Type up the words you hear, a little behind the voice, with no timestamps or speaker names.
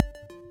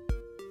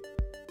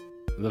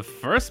The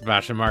first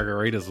batch of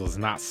margaritas was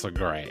not so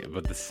great,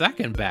 but the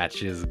second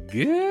batch is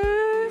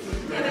good.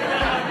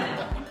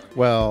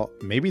 Well,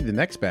 maybe the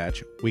next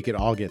batch, we could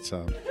all get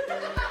some.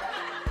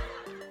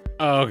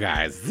 Oh,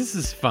 guys, this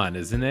is fun,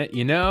 isn't it?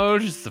 You know,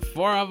 just the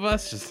four of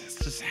us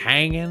just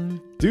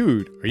hanging.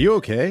 Dude, are you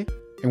okay?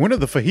 And when are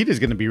the fajitas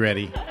going to be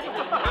ready?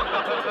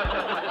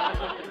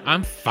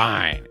 I'm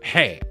fine.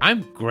 Hey,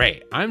 I'm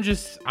great. I'm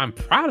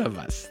proud of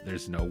us.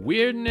 There's no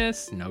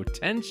weirdness, no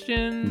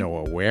tension. No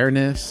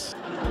awareness.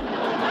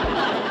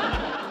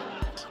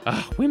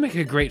 We make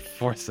a great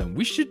foursome.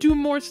 We should do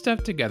more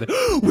stuff together.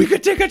 We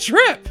could take a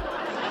trip.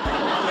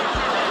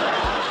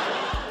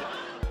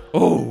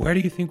 Oh, where do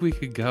you think we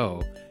could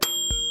go?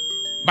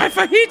 My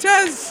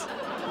fajitas!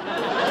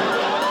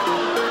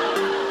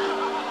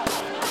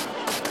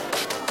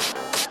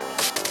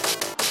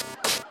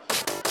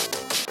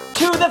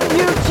 To the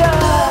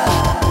future!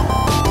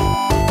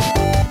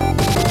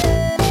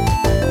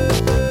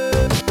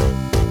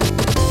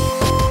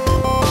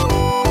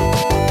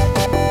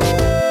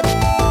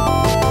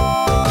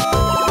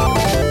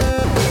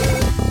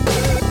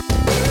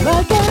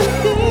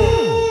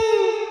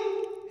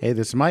 Hey,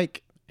 this is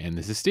Mike, And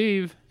this is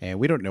Steve. and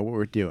we don't know what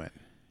we're doing.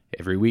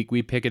 Every week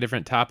we pick a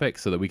different topic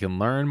so that we can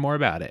learn more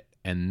about it.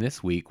 And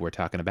this week we're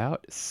talking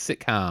about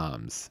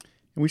sitcoms.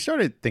 And we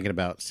started thinking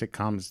about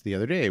sitcoms the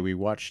other day. We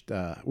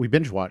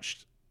binge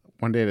watched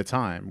One Day at a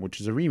Time,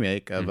 which is a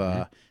remake of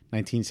a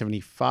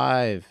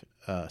 1975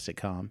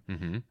 sitcom.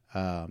 Mm-hmm.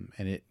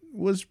 And it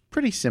was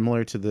pretty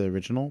similar to the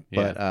original.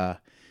 Yeah.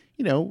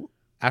 But,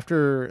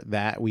 after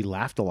that, we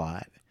laughed a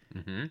lot.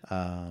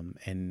 Mm-hmm.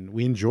 And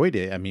we enjoyed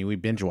it. I mean, we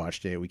binge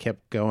watched it. We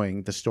kept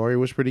going. The story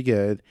was pretty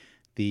good.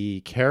 The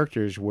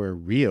characters were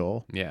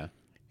real. Yeah.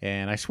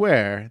 And I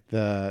swear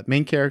the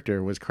main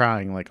character was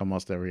crying like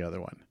almost every other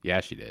one.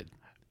 Yeah, she did.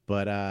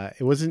 But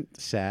it wasn't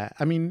sad.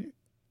 I mean,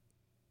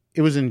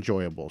 it was an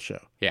enjoyable show.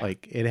 Yeah.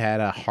 Like it had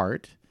a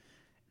heart,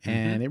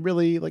 and it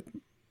really like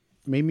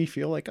made me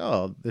feel like,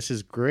 oh, this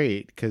is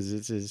great because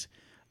this is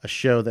a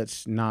show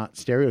that's not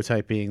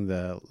stereotyping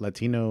the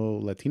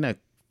Latina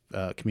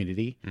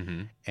community,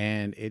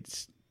 and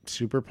it's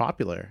super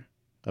popular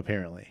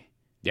apparently.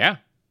 Yeah.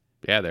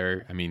 Yeah,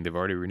 they've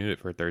already renewed it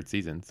for a third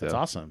season. So That's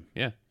awesome.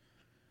 Yeah.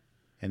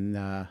 And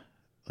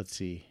let's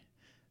see,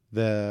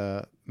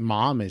 the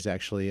mom is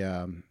actually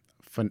her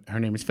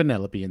name is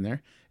Penelope in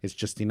there. It's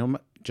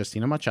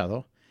Justina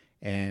Machado,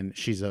 and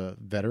she's a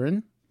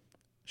veteran.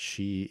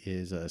 She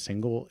is a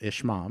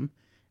single-ish mom,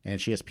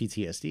 and she has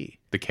PTSD.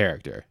 The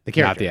character. The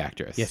character, Not the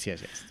actress. Yes,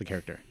 the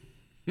character,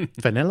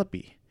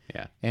 Penelope.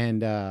 Yeah.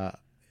 And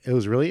it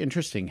was really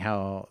interesting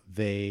how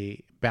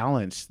they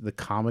balanced the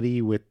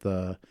comedy with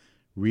the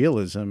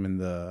realism and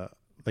the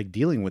like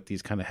dealing with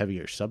these kind of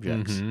heavier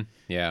subjects. Mhm.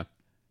 Yeah.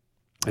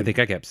 I think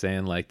I kept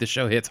saying, like, the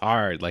show hits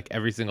hard, like,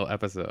 every single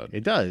episode.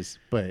 It does,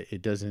 but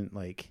it doesn't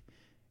like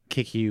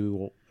kick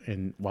you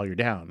in while you're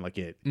down. Like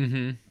it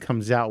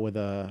comes out with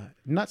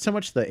not so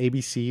much the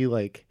ABC,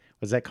 like,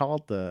 what's that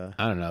called? I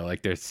don't know,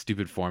 like, there's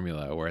stupid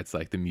formula where it's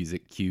like the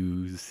music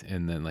cues,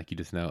 and then, like, you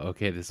just know,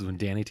 okay, this is when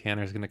Danny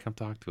Tanner is going to come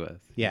talk to us.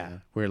 Yeah,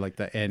 where like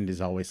the end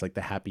is always like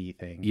the happy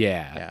thing.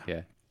 Yeah.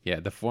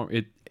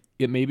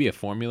 It may be a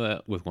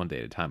formula with One Day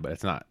at a Time, but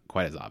it's not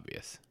quite as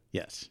obvious.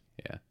 Yes.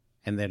 Yeah.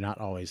 And they're not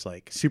always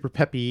like super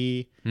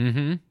peppy.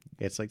 Mm-hmm.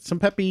 It's like some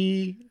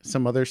peppy,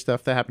 some other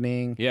stuff that's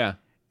happening. Yeah.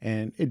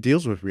 And it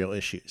deals with real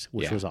issues,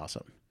 which Yeah. was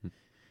awesome.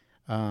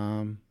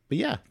 But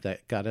yeah,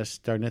 that got us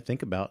starting to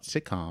think about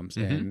sitcoms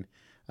and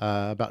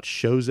about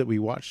shows that we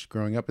watched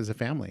growing up as a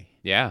family.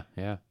 Yeah.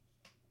 Yeah.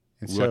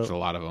 And We watched a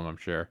lot of them, I'm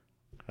sure.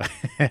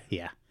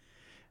 yeah.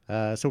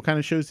 So what kind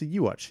of shows did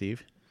you watch,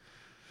 Steve?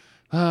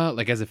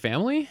 Like, as a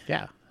family?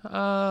 Yeah.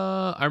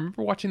 I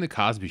remember watching The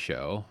Cosby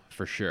Show,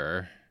 for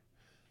sure.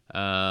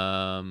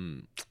 I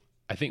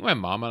think my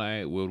mom and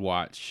I would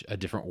watch A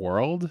Different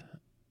World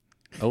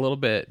a little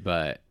bit,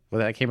 but Well,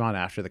 that came on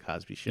after the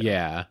Cosby Show.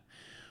 yeah.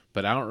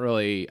 But I don't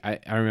really, I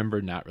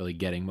remember not really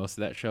getting most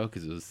of that show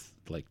because it was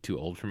like too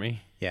old for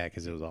me. Yeah,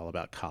 because it was all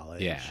about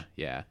college. Yeah,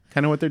 yeah.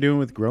 Kind of what they're doing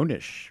with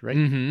Grownish, right?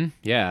 Mm-hmm.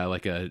 Yeah,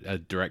 like a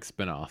direct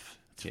spinoff.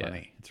 It's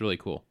funny. It's really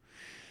cool.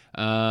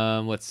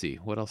 Let's see.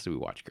 What else did we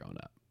watch growing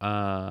up?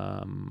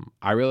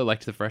 I really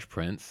liked The Fresh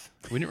Prince.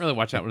 We didn't really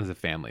watch that one as a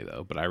family,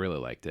 though, but I really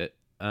liked it.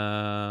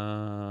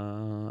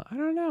 I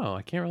don't know.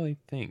 I can't really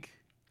think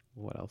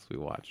what else we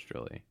watched,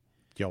 really.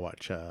 Did y'all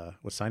watch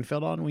was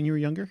Seinfeld on when you were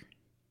younger?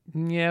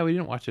 Yeah, we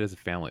didn't watch it as a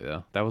family,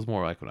 though. That was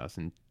more like when I was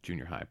in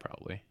junior high,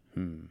 probably.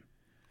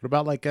 What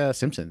about like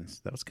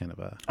Simpsons? That was kind of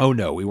a... Oh,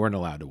 no. We weren't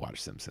allowed to watch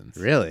Simpsons.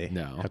 Really?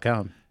 No. How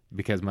come?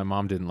 Because my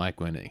mom didn't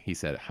like when he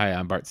said, "Hi,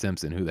 I'm Bart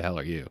Simpson. Who the hell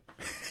are you?"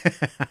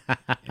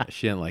 Yeah,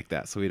 she didn't like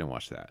that, so we didn't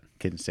watch that.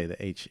 Couldn't say the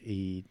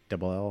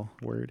HELL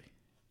word.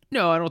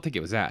 No, I don't think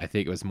it was that. I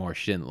think it was more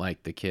she didn't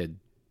like the kid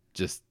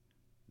just,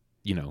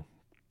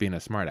 being a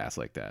smartass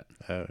like that.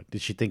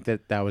 Did she think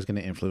that was going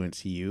to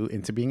influence you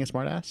into being a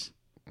smartass?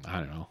 I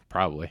don't know.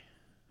 Probably.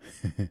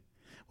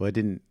 Well, it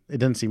didn't. It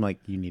doesn't seem like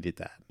you needed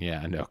that. Yeah,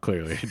 I know.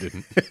 Clearly it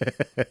didn't.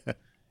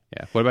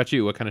 Yeah. What about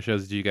you? What kind of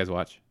shows did you guys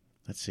watch?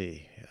 let's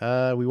see.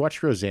 We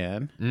watched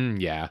Roseanne.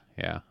 Yeah.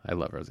 I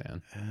love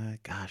Roseanne.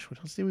 Gosh, what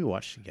else did we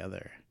watch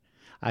together?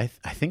 I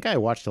think I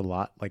watched a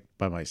lot like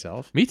by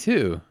myself Me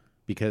too.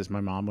 because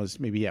my mom was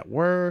maybe at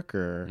work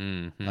or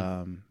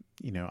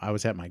I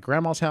was at my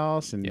grandma's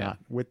house and Yeah. not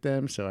with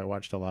them, so I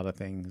watched a lot of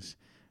things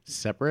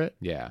separate.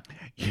 Yeah.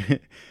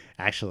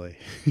 Actually,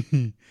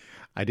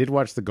 I did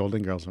watch the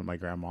Golden Girls with my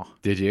grandma.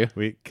 Did you?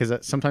 Because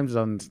sometimes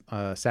on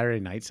Saturday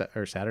nights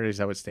or Saturdays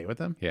I would stay with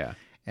them, Yeah.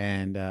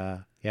 and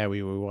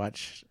we would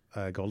watch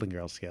Golden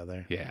Girls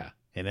together. Yeah.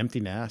 An Empty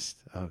Nest.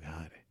 Oh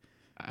God.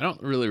 I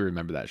don't really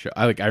remember that show.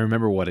 I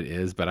remember what it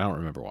is, but I don't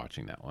remember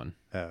watching that one.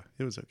 Oh,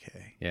 it was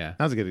okay. Yeah.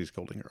 Not as good as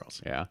Golden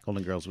Girls. Yeah.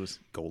 Golden Girls was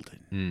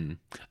golden.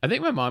 I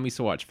think my mom used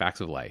to watch Facts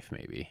of Life,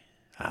 maybe.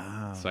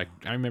 Oh. So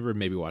I remember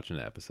maybe watching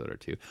an episode or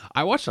two.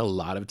 I watched a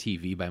lot of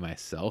TV by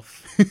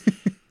myself.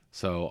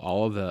 So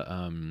all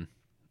the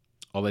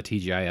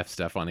TGIF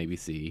stuff on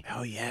ABC.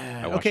 Oh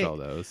yeah. I watched all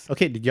those.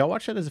 Okay, did y'all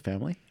watch that as a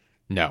family?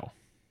 No.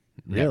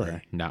 Really?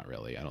 Never. Not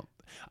really.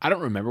 I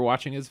don't remember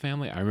watching as a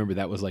family. I remember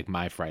that was like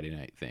my Friday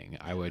night thing.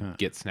 I would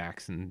get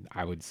snacks and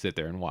I would sit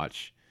there and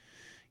watch,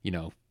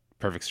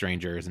 Perfect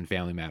Strangers and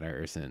Family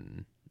Matters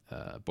and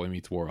Boy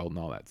Meets World and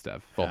all that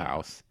stuff. Full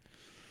House.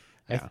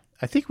 Yeah.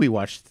 I think we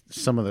watched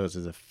some of those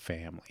as a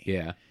family.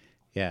 Yeah.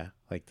 Yeah,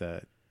 like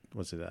TGIF.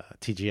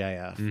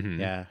 Mhm.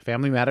 Yeah,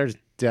 Family Matters.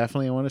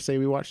 Definitely, I want to say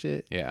we watched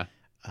it. Yeah.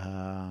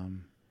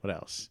 What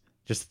else?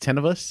 Just the 10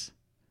 of us.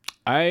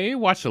 I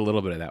watched a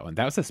little bit of that one.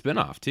 That was a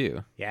spinoff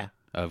too Yeah,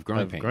 of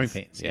Growing Pains. Growing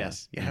Pains. Yeah.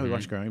 Yes. Yeah, we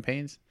watched Growing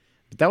Pains.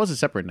 But that was a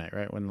separate night,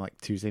 right? When like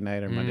Tuesday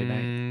night or Monday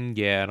night.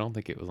 Yeah, I don't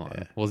think it was on.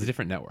 Yeah. Well, it was a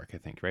different network, I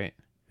think, right?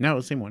 No, it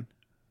was the same one.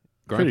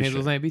 Growing Pretty Pains sure.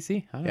 was on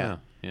ABC? I don't Yeah. know.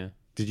 Yeah.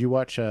 Did you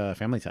watch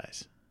Family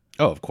Ties?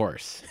 Oh, of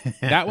course.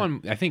 That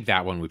one, I think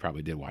that one we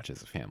probably did watch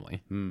as a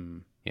family.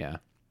 Yeah.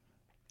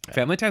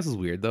 Family Ties was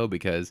weird though,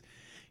 because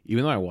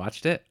even though I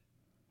watched it,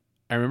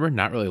 I remember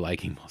not really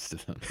liking most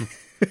of them.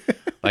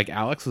 Like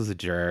Alex was a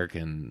jerk,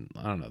 and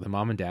I don't know, the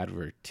mom and dad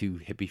were too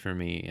hippie for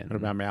me. And What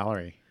about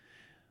Mallory?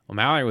 well,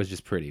 Mallory was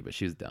just pretty, but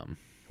she was dumb.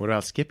 What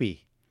about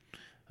Skippy?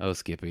 Oh,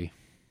 Skippy.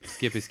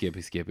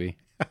 Skippy.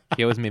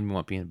 He always made me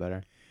want peanut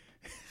butter.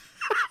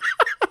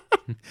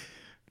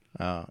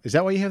 Is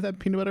that why you have that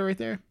peanut butter right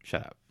there?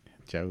 Shut up.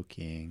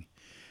 Joking.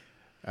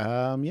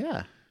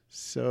 Yeah.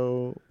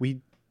 So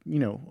we,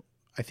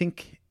 I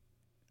think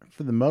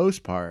for the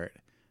most part,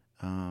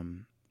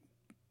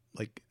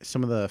 like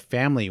some of the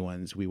family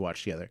ones we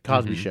watched together.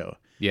 Cosby Show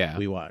Yeah.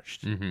 we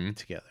watched Mm-hmm.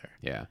 together.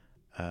 Yeah.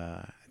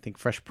 I think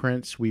Fresh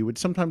Prince we would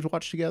sometimes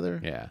watch together.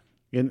 Yeah.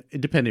 And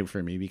it depended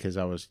for me because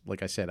I was,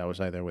 like I said, I was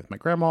either with my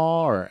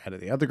grandma or at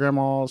the other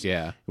grandmas.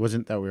 Yeah. It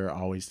wasn't that we were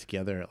always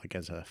together like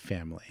as a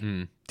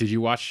family. Did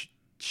you watch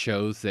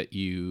shows that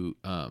you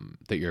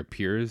that your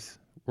peers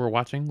were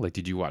watching? Like,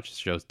 did you watch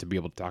shows to be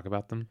able to talk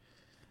about them?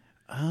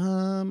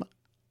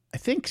 I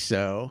think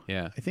so.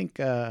 Yeah. I think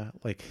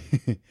like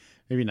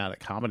maybe not a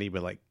comedy,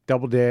 but like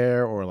Double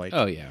Dare or like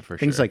Oh yeah, for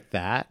things sure. like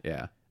that.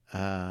 Yeah.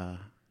 I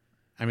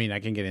mean,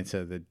 I can get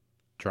into the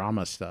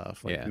drama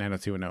stuff like Yeah.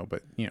 90210,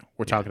 but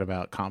we're talking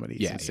about comedies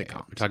Yeah. and Yeah.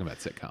 sitcoms. We're talking about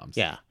sitcoms.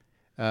 Yeah.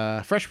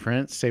 Fresh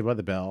Prince, Saved by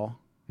the Bell.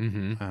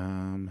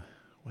 Mm-hmm.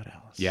 What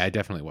else? Yeah, I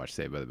definitely watched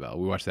Saved by the Bell.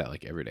 We watched that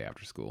like every day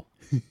after school.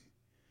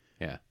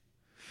 Yeah.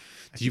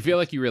 Did you feel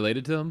like you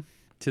related to them,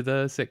 to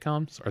the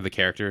sitcoms or the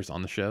characters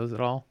on the shows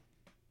at all?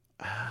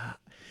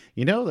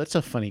 That's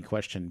a funny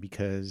question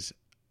because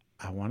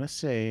I want to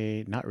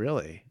say not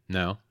really.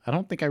 No. I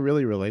don't think I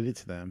really related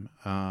to them.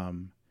 I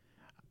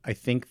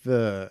think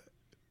most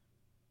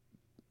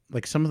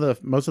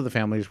of the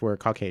families were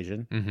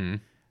Caucasian.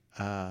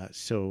 Mm-hmm.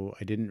 So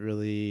I didn't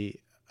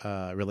really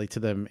relate to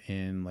them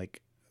in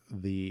like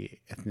the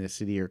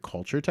ethnicity or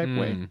culture type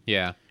way,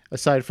 Yeah.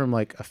 aside from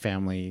like a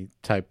family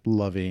type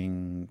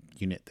loving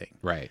unit thing.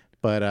 Right.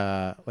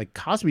 But like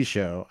Cosby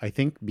Show, I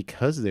think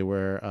because they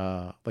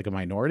were like a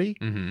minority,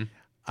 Mm-hmm.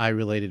 I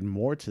related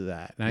more to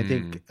that. And I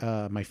think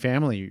my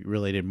family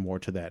related more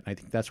to that. And I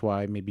think that's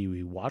why maybe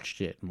we watched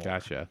it more.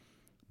 Gotcha.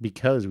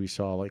 Because we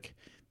saw like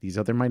these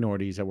other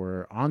minorities that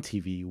were on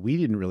TV. We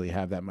didn't really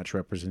have that much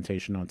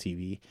representation on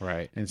TV.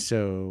 Right. And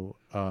so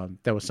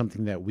that was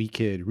something that we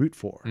could root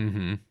for.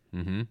 Mm-hmm.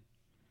 Mm-hmm.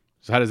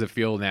 So how does it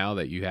feel now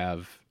that you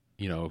have,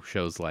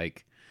 shows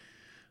like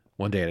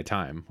One Day at a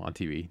Time on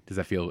TV? Does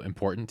that feel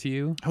important to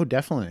you? Oh,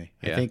 definitely.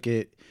 Yeah. I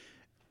think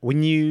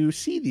when you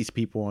see these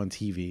people on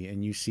TV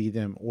and you see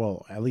them,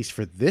 well, at least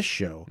for this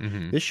show,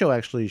 this show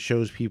actually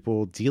shows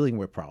people dealing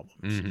with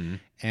problems. Mm-hmm.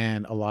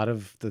 And a lot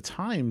of the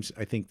times,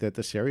 I think that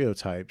the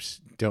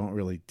stereotypes don't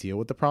really deal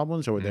with the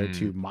problems, or they're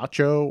too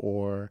macho,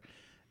 or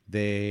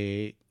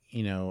they,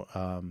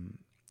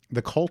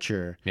 the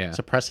culture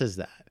suppresses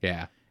that.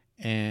 Yeah.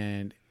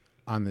 And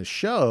on the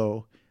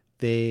show,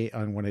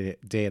 on One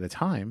Day at a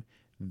Time,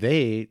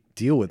 they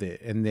deal with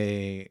it and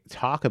they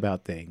talk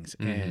about things.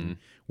 And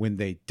when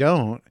they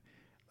don't,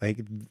 like,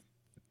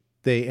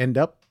 they end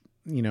up,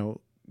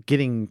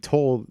 getting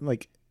told,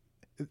 like,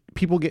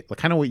 people get like,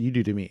 kind of what you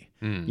do to me.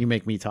 You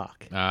make me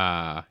talk.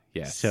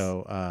 Yes.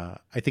 So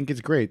I think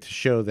it's great to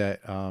show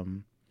that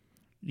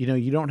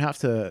you don't have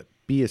to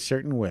be a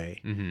certain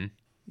way. Mm-hmm.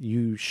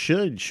 You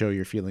should show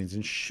your feelings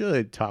and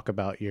should talk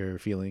about your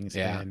feelings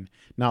Yeah. and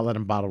not let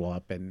them bottle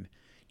up and,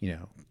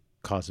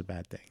 cause a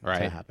bad thing to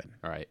Right. happen.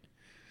 All right.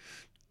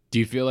 Do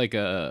you feel like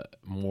a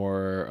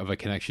more of a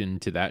connection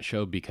to that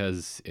show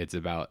because it's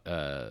about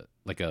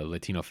like a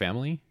Latino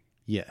family?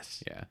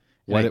 Yes. Yeah.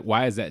 Right.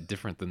 Why is that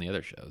different than the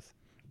other shows?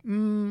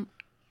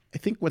 I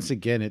think once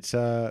again, it's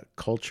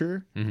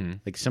culture. Mm-hmm.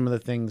 Like some of the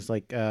things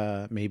like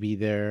maybe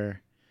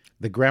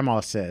the grandma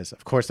says,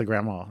 of course, the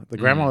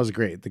grandma is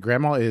great. The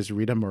grandma is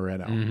Rita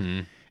Moreno. Mm-hmm.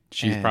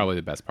 She's And- probably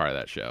the best part of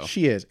that show.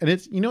 She is. And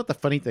it's, what the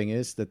funny thing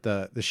is that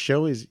the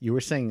show is, you were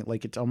saying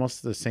like, it's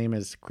almost the same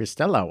as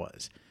Cristela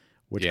was,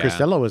 which Yeah.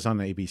 Cristela was on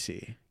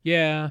ABC.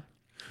 Yeah.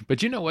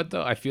 But you know what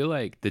though? I feel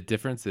like the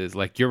difference is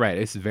like you're right.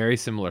 It's very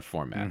similar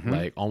format, Mm-hmm.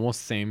 like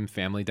almost same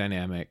family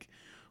dynamic.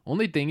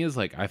 Only thing is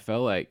like I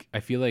feel like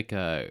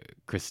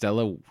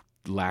Cristela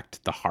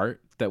lacked the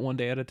heart that One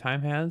Day at a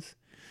Time has.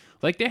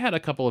 Like they had a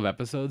couple of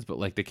episodes, but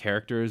like the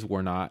characters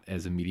were not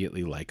as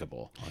immediately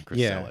likable on Cristela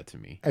Yeah. to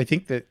me. I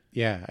think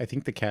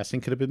the casting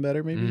could have been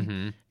better maybe.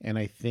 Mm-hmm. And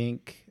I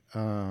think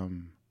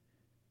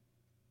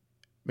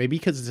maybe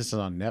because this is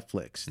on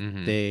Netflix,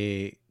 Mhm.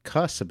 they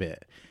cuss a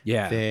bit.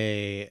 Yeah,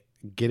 They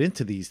get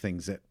into these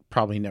things that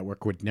probably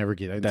network would never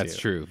get into. that's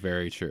true.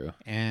 Very true.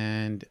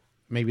 And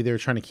maybe they were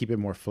trying to keep it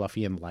more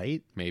fluffy and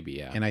light. Maybe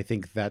yeah. And I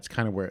think that's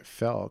kind of where it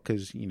fell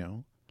because,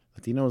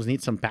 Latinos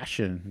need some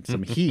passion,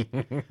 some heat.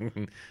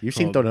 You've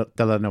seen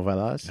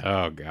telenovelas.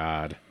 Oh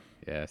God.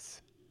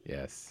 Yes.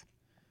 Yes.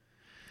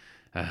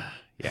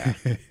 Yeah.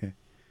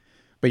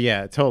 But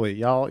yeah, totally.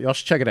 Y'all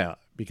should check it out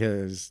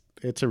because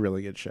it's a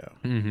really good show.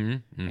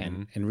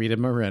 Mm-hmm. And Rita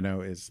Moreno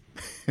is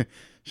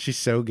she's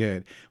so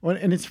good. Well,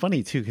 and it's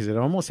funny too because it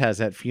almost has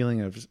that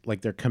feeling of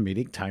like their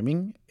comedic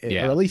timing,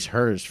 Yeah. or at least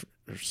hers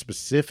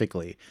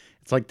specifically.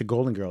 It's like the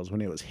Golden Girls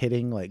when it was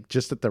hitting like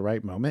just at the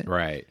right moment.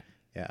 Right.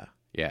 Yeah.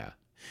 Yeah.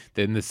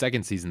 Then the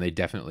second season, they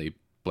definitely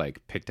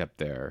like picked up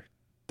their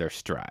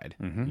stride.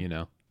 Mhm. You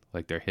know,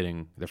 like they're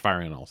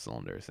firing on all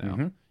cylinders now.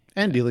 Mhm.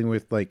 And dealing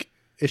with like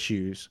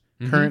issues,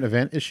 Mhm. current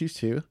event issues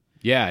too.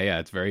 Yeah, yeah.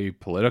 It's very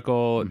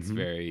political. It's Mhm.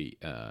 very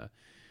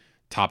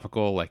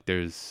topical. Like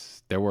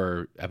there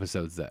were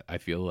episodes that I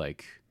feel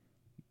like,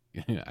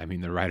 I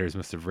mean, the writers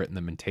must have written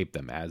them and taped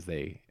them as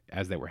they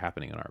were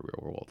happening in our real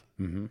world.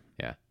 Mm-hmm.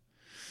 Yeah.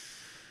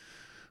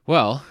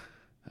 Well,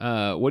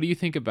 what do you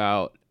think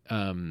about?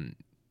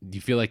 Do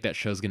you feel like that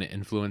show's going to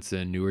influence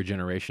a newer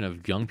generation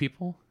of young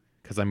people?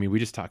 Because I mean, we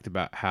just talked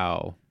about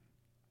how,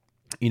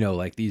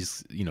 like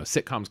these,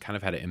 sitcoms kind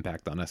of had an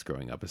impact on us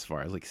growing up as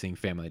far as like seeing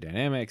family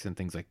dynamics and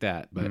things like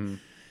that. But Mhm.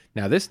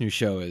 now this new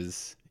show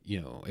is,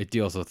 it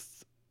deals with.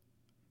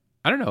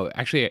 I don't know.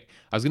 Actually,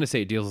 I was going to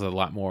say it deals with a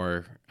lot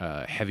more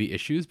heavy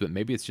issues, but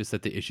maybe it's just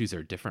that the issues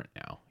are different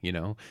now,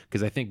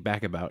 because I think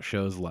back about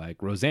shows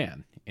like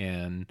Roseanne,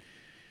 and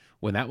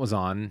when that was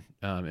on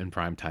in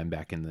prime time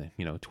back in the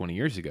 20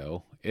 years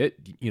ago, it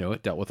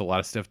it dealt with a lot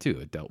of stuff too.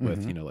 It dealt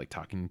with like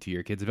talking to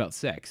your kids about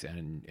sex,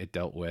 and it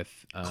dealt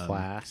with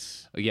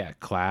Class.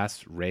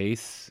 class,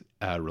 race,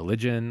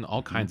 religion,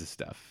 all kinds of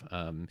stuff.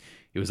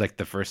 It was like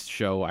the first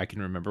show I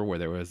can remember where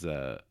there was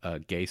a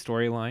gay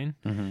storyline.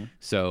 Mm-hmm.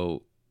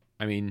 So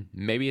I mean,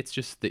 maybe it's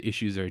just the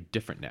issues are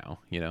different now.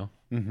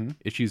 Mm-hmm.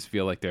 Issues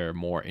feel like they're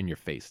more in your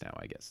face now,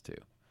 I guess too.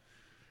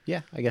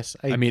 Yeah, I guess.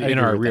 I mean, in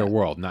our real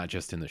world, not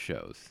just in the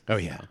shows. Oh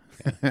yeah.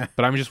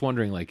 But I'm just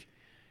wondering,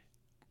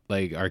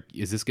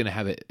 is this going to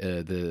have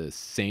the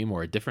same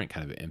or a different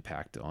kind of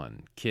impact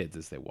on kids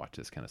as they watch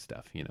this kind of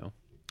stuff?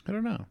 I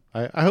don't know.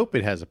 I hope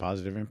it has a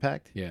positive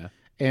impact. Yeah.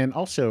 And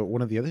also,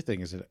 one of the other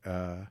things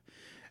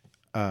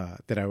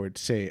that I would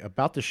say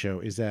about the show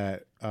is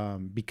that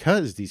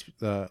because these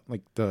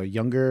like the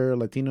younger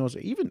Latinos,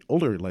 even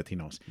older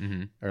Latinos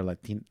Mm-hmm. or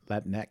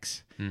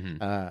Latinx,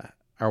 Mm-hmm.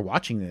 are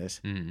watching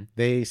this, Mm-hmm.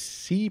 they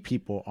see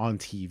people on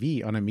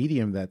TV on a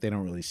medium that they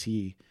don't really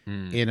see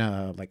Mm. in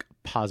a like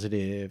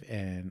positive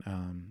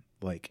and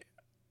like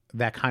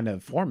that kind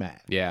of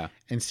format. Yeah.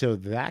 And so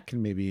that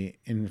can maybe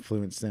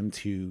influence them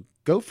to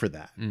go for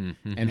that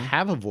Mm-hmm. and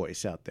have a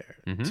voice out there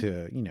Mhm.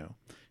 to,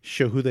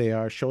 show who they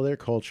are, show their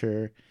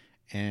culture,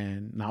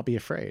 and not be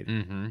afraid.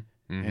 Mm-hmm.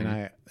 Mm-hmm.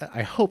 And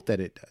I hope that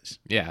it does.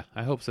 Yeah,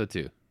 I hope so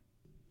too.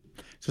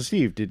 So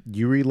Steve, did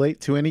you relate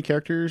to any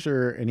characters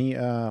or any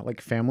like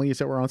families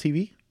that were on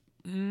TV?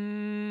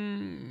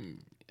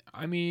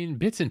 I mean,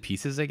 bits and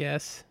pieces, I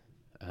guess.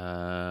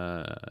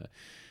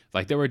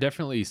 Like there were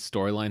definitely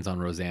storylines on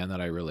Roseanne that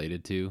I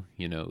related to.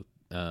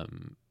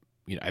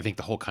 I think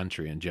the whole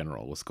country in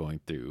general was going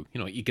through,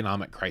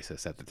 economic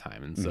crisis at the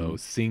time, and so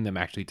seeing them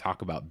actually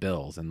talk about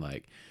bills and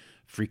like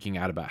freaking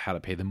out about how to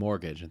pay the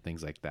mortgage and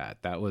things like that,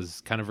 that was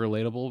kind of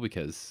relatable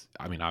because,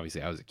 I mean,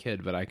 obviously I was a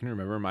kid, but I can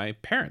remember my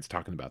parents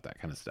talking about that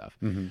kind of stuff.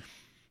 Mm-hmm.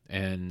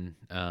 And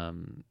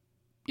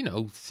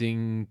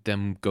seeing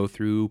them go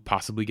through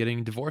possibly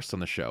getting divorced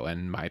on the show,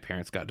 and my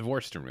parents got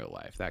divorced in real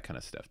life, that kind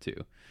of stuff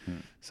too.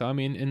 So I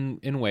mean,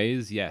 in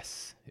ways,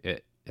 yes,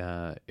 it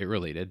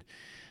related,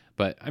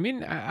 but I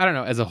mean, I don't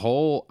know. As a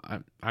whole,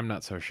 I'm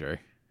not so sure.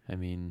 I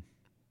mean,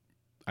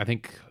 I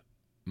think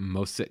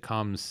most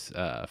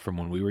sitcoms from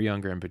when we were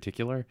younger in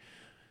particular,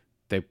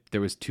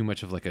 there was too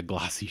much of like a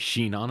glossy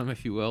sheen on them,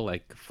 if you will.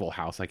 Like Full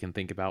House, I can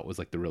think about was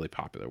like the really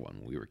popular one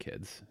when we were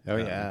kids. Oh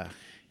yeah.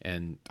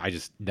 And I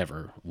just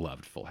never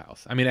loved Full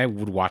House. I mean, I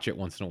would watch it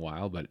once in a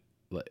while, but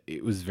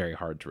it was very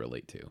hard to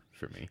relate to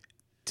for me.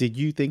 Did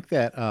you think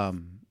that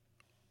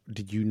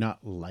did you not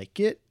like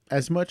it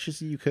as much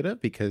as you could have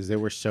because they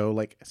were so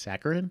like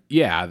saccharine?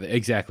 Yeah,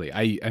 exactly.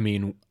 I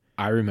mean,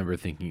 I remember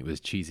thinking it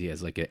was cheesy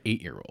as like an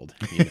 8-year-old,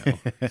 you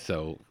know.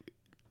 So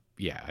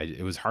yeah,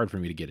 it was hard for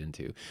me to get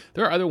into.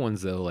 There are other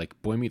ones though, like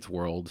Boy Meets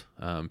World,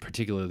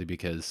 particularly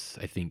because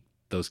I think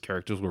those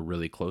characters were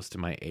really close to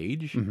my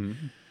age.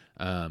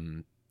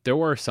 There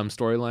were some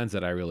storylines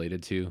that I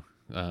related to.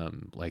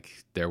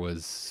 Like there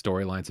was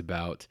storylines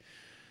about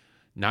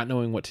not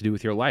knowing what to do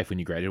with your life when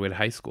you graduated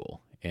high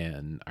school.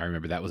 And I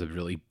remember that was a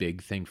really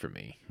big thing for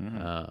me.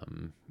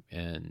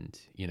 And,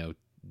 you know,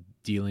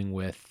 dealing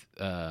with,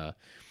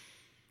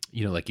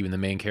 you know, like even the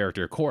main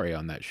character, Corey,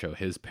 on that show,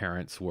 his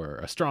parents were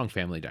a strong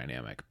family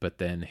dynamic, but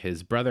then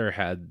his brother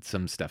had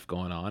some stuff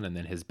going on, and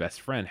then his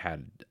best friend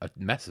had a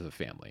mess of a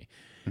family.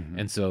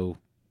 And so,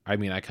 I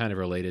mean, I kind of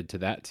related to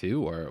that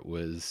too, or it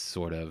was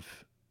sort of,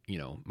 you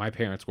know, my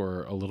parents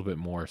were a little bit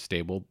more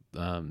stable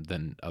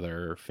than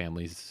other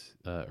families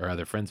or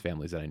other friends'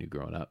 families that I knew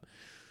growing up.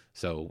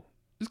 So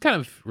it was kind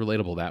of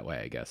relatable that way,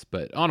 I guess.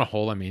 But on a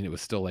whole, I mean, it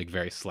was still like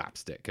very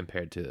slapstick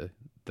compared to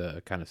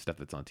the kind of stuff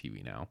that's on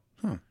TV now.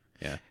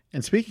 Yeah.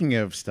 And speaking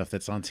of stuff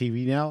that's on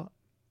TV now,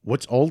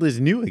 what's old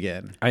is new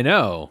again. I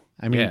know.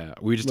 I mean, yeah,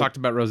 we just talked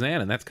about Roseanne,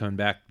 and that's coming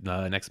back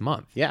next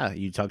month. Yeah,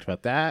 you talked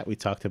about that. We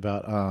talked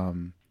about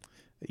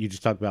you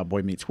just talked about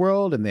Boy Meets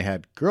World, and they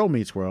had Girl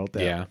Meets World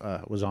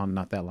that was on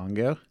not that long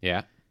ago.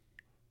 Yeah.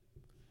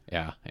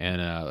 Yeah.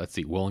 And let's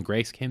see, Will and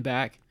Grace came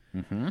back.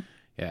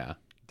 Yeah.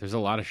 There's a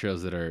lot of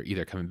shows that are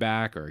either coming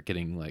back or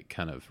getting like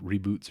kind of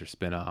reboots or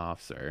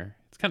spinoffs, or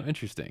it's kind of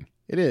interesting.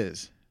 It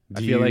is. I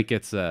feel like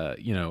it's,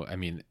 you know, I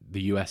mean,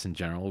 the U.S. in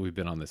general, we've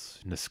been on this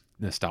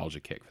nostalgia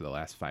kick for the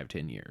last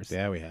 5-10 years.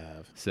 Yeah, we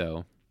have.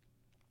 So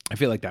I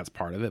feel like that's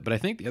part of it. But I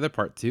think the other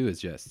part, too, is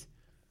just,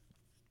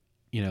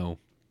 you know,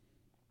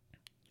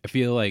 I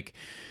feel like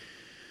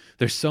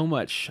there's so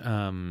much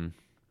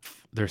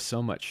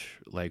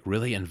like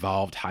really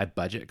involved high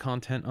budget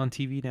content on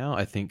TV now.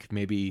 I think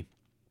maybe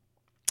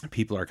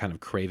people are kind of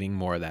craving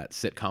more of that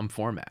sitcom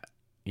format,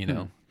 you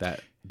know,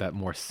 that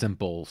more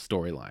simple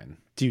storyline.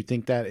 Do you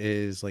think that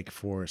is like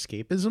for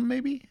escapism,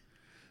 maybe?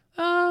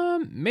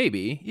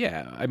 Maybe.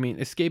 Yeah. I mean,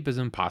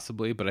 escapism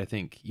possibly, but I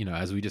think, you know,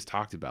 as we just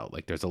talked about,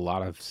 like there's a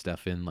lot of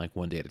stuff in like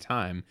One Day at a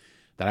Time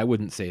that I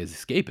wouldn't say is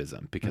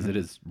escapism because it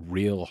is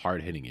real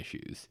hard hitting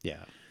issues.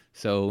 Yeah.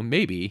 So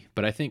maybe,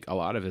 but I think a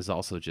lot of it is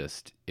also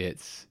just,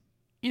 it's,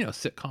 you know,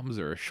 sitcoms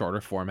are a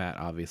shorter format,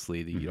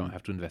 obviously, that you don't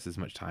have to invest as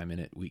much time in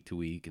it week to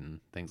week and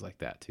things like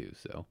that too.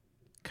 So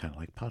kind of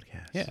like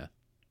podcasts. Yeah.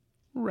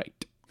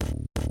 Right.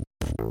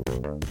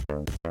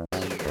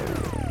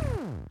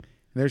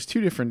 There's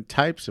two different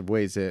types of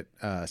ways that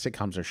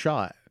sitcoms are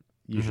shot,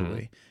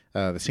 usually.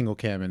 The single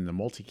cam and the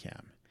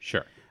multicam.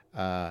 Sure.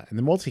 And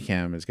the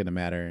multicam is going to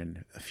matter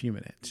in a few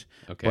minutes.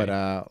 Okay. But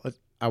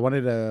I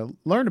wanted to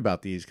learn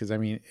about these because, I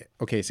mean,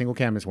 okay, single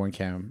cam is one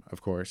cam,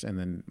 of course, and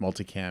then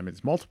multicam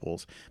is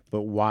multiples.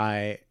 But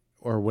why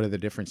or what are the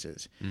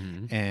differences?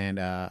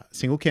 And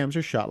single cams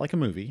are shot like a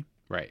movie.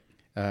 Right.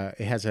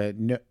 It has a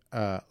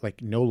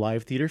no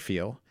live theater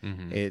feel.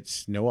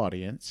 It's no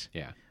audience.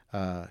 Yeah.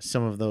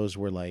 Some of those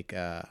were like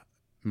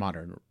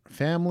Modern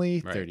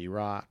Family, Right. 30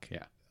 Rock,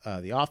 Yeah.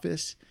 The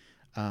Office.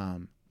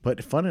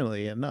 But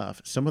funnily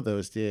enough, some of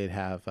those did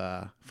have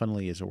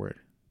funnily is a word.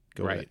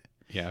 Go with Right. it.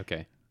 Yeah.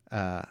 Okay.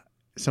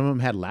 Some of them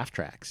had laugh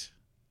tracks.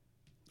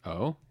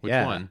 Oh, which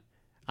Yeah. one?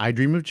 I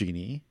Dream of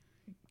Jeannie,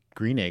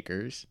 Green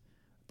Acres,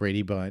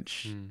 Brady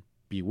Bunch,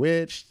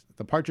 Bewitched,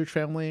 The Partridge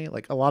Family,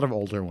 like a lot of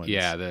older ones.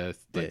 Yeah. The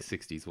like did.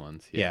 60s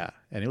ones. Yeah.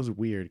 And it was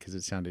weird because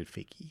it sounded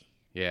fakey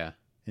Yeah.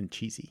 and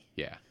cheesy.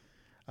 Yeah.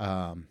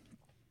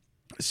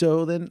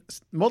 So then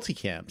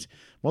multicams.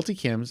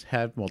 Multicams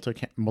had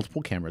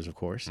multiple cameras, of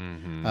course.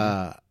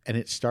 And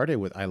it started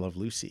with I Love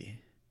Lucy,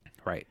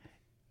 Right.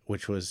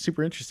 which was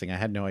super interesting. I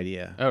had no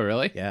idea. Oh,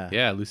 really? Yeah.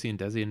 Yeah. Lucy and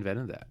Desi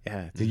invented that.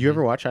 Yeah. Did you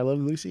ever watch I Love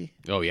Lucy?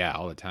 Oh, yeah.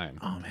 All the time.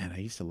 Oh, man, I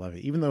used to love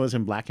it. Even though it was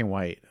in black and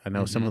white. I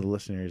know some of the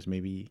listeners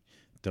maybe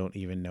don't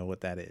even know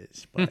what that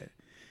is. But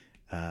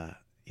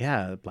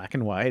yeah, black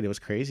and white. It was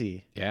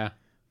crazy. Yeah.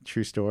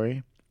 True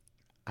story.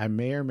 I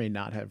may or may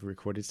not have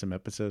recorded some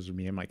episodes with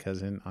me and my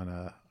cousin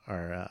on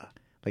our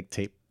like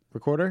tape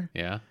recorder.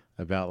 Yeah.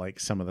 About like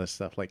some of the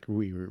stuff, like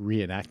we were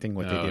reenacting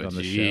what they did on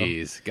the show.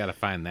 Jeez. Got to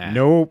find that.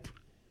 Nope.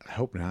 I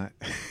hope not.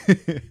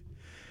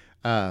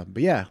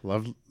 But yeah,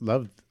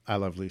 I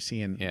Love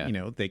Lucy. And, Yeah. you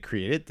know, they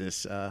created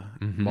this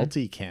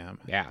multicam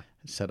Yeah.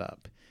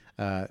 setup.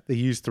 They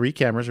used 3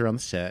 cameras around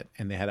the set,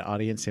 and they had an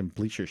audience in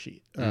bleacher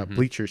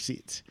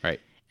seats. Right.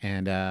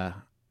 And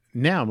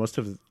now most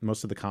of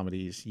the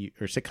comedies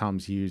or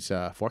sitcoms use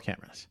 4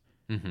 cameras.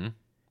 Mm-hmm.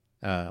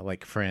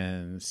 Like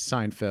Friends,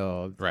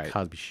 Seinfeld, Right.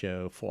 Cosby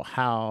Show, Full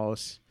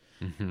House.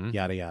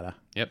 yada yada.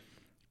 Yep.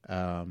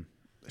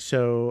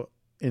 So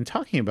in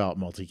talking about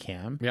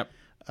multicam,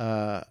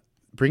 Yep.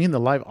 Bringing the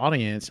live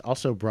audience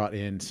also brought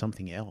in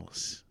something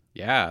else.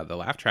 Yeah, the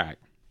laugh track.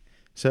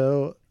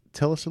 So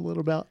tell us a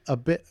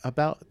bit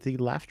about the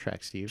laugh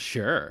track, Steve.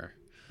 Sure.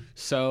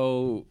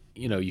 So,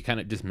 you kind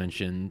of just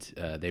mentioned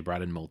they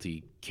brought in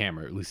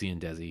multi-camera. Lucy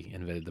and Desi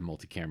invented the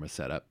multi-camera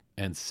setup.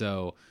 And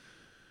so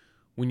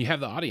when you have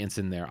the audience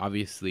in there,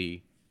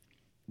 obviously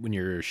when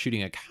you're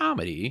shooting a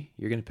comedy,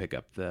 you're going to pick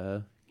up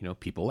the,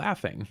 people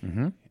laughing.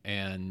 Mm-hmm.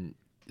 And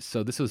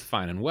so this was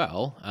fine and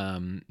well.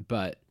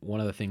 But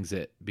one of the things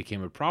that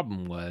became a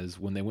problem was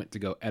when they went to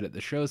go edit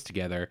the shows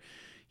together,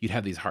 you'd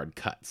have these hard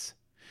cuts.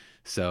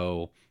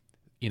 So,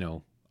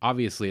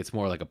 obviously it's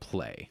more like a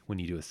play when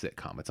you do a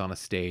sitcom. It's on a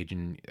stage,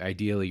 and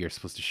ideally you're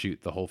supposed to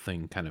shoot the whole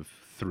thing kind of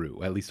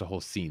through, at least a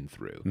whole scene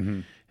through. Mm-hmm.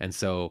 And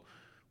so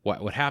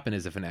what would happen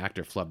is if an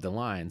actor flubbed the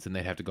lines and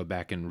they'd have to go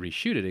back and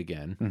reshoot it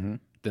again,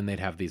 then they'd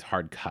have these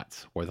hard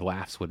cuts where the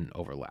laughs wouldn't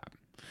overlap.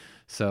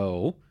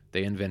 So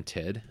they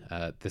invented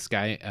this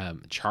guy,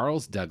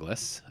 Charles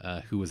Douglas,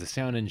 who was a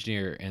sound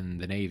engineer in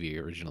the Navy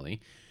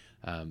originally,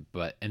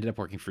 but ended up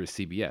working for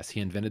CBS.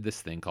 He invented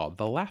this thing called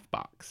the laugh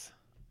box.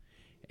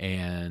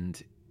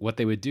 And what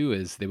they would do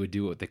is they would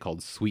do what they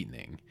called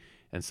sweetening.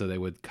 And so they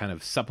would kind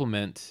of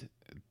supplement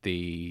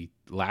the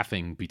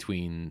laughing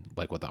between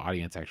like what the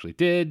audience actually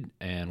did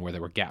and where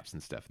there were gaps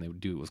and stuff. And they would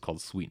do what was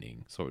called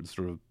sweetening. So it would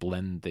sort of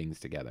blend things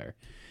together.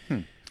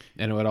 And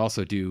it would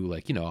also do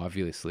like,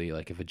 obviously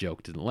like if a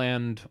joke didn't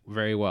land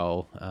very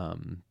well,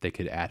 they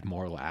could add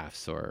more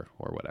laughs or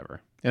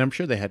whatever. And I'm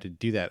sure they had to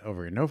do that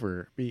over and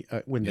over.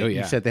 When Oh, you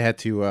yeah. said they had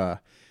to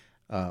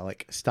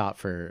like stop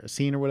for a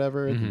scene or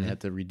whatever, and they had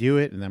to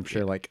redo it, and I'm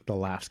sure like the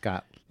laughs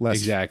got less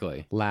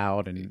Exactly.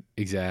 loud and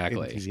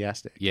Exactly.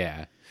 enthusiastic.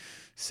 Yeah.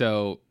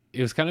 So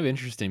it was kind of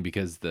interesting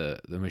because the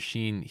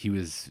machine, he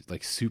was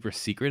like super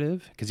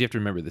secretive, because you have to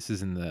remember this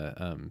is in the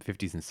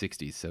 50s and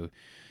 60s. So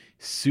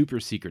super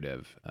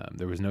secretive.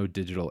 There was no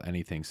digital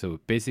anything. So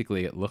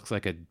basically it looks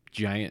like a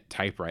giant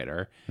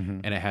typewriter,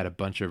 and it had a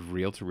bunch of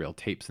reel-to-reel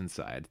tapes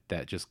inside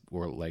that just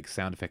were like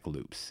sound effect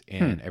loops,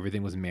 and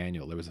everything was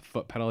manual. There was a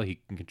foot pedal. He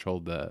can control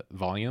the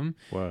volume.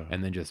 Whoa.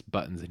 And then just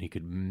buttons, and he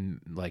could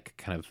like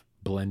kind of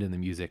blend in the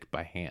music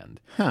by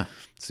hand. Huh.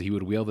 So he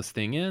would wheel this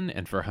thing in,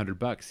 and for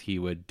 $100 he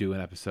would do an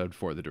episode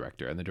for the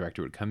director, and the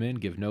director would come in,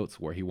 give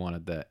notes where he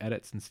wanted the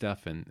edits and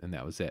stuff, and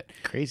that was it.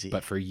 Crazy.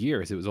 But for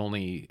years it was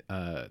only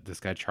this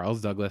guy Charles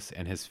Douglas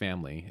and his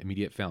family,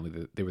 immediate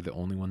family, they were the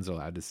only ones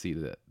allowed to see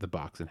the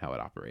box and how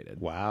it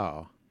operated.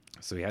 Wow.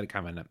 So he had a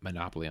kind of a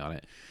monopoly on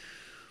it.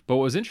 But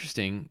what was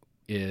interesting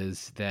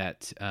is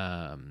that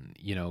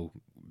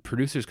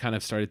producers kind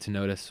of started to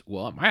notice,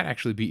 well, it might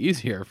actually be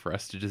easier for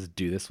us to just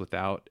do this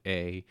without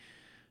an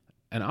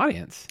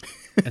audience.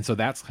 And so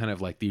that's kind of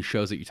like these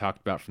shows that you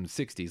talked about from the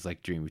 60s,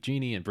 like Dream of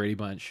Jeannie and Brady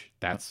Bunch.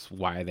 That's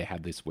why they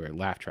had this weird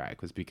laugh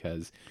track, was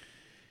because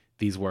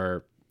these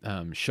were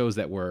shows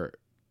that were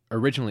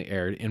originally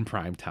aired in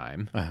prime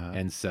time.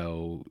 And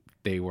so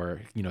they were,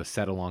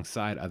 set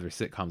alongside other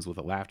sitcoms with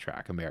a laugh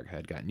track. America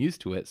had gotten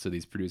used to it. So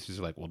these producers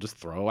are like, well, just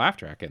throw a laugh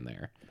track in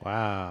there.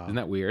 Wow. Isn't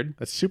that weird?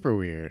 That's super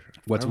weird.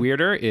 What's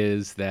weirder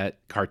is that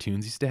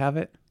cartoons used to have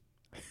it.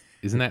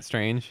 Isn't that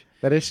strange?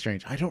 That is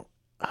strange. I don't.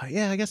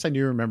 Yeah, I guess I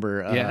do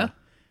remember. Yeah.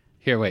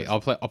 Here, wait.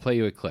 I'll play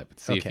you a clip and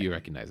see if Okay. you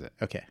recognize it.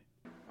 Okay.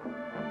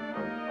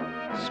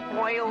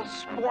 Spoiled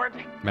sport.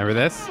 Remember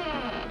this?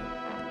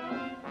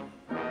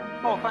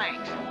 Oh,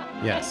 thanks.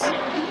 Yes.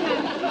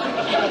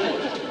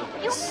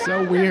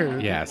 So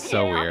weird. Yeah,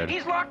 so Yeah, weird.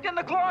 He's locked in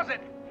the closet.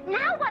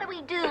 Now what do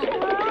we do?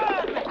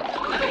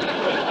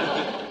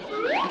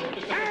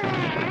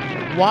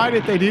 Why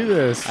did they do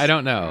this? I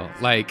don't know.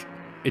 Like,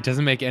 it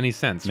doesn't make any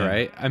sense, No.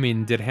 right? I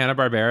mean, did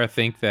Hanna-Barbera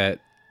think that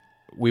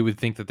we would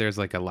think that there's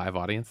like a live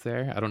audience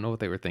there? I don't know what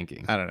they were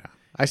thinking. I don't know.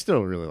 I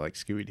still really like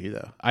Scooby-Doo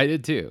though. I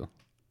did too.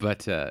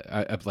 But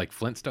like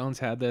Flintstones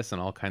had this and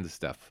all kinds of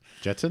stuff.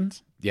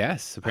 Jetsons?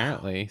 Yes,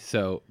 apparently.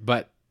 So,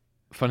 but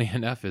funny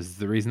enough is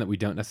the reason that we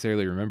don't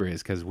necessarily remember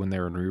is because when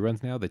they're in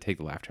reruns now, they take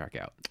the laugh track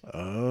out.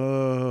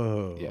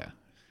 Oh. Yeah.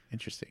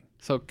 Interesting.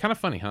 So kind of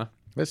funny, huh?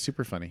 That's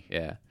super funny.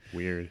 Yeah.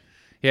 Weird.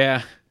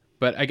 Yeah.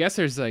 But I guess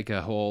there's like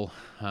a whole,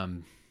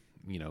 kind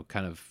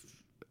of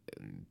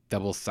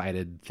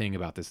double-sided thing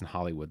about this in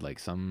Hollywood. Like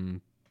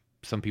some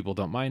people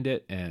don't mind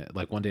it. And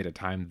like One Day at a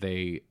Time,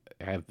 they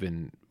have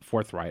been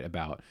forthright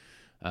about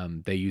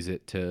they use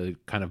it to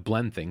kind of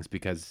blend things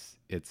because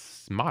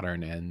it's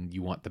modern and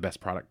you want the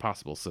best product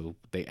possible. So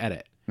they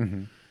edit.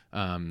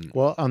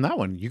 Well, on that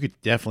one, you could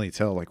definitely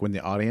tell like when the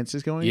audience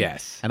is going.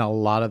 Yes. And a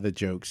lot of the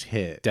jokes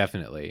hit.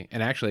 Definitely.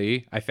 And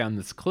actually, I found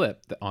this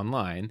clip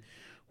online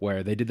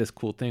where they did this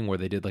cool thing where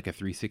they did like a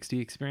 360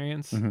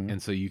 experience.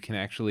 And so you can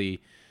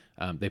actually,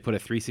 they put a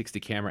 360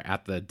 camera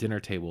at the dinner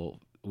table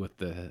with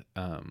the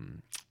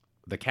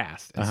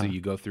cast. And so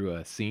you go through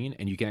a scene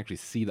and you can actually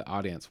see the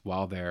audience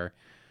while they're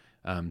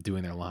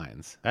doing their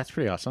lines. That's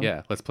pretty awesome.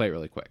 Yeah. Let's play it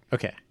really quick.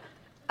 Okay.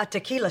 A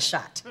tequila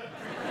shot.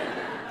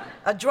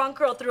 A drunk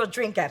girl threw a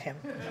drink at him.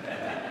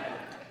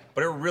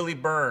 But it really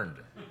burned.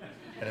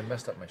 And I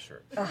messed up my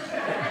shirt.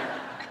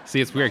 See,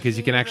 it's weird because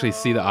you can actually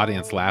see the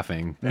audience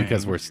laughing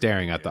because we're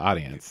staring at the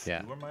audience.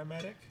 Yeah. You were my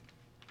medic?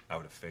 I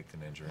would have faked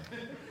an injury.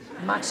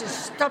 Maxi,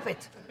 stop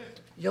it.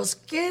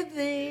 Just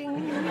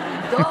kidding.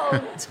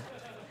 Don't.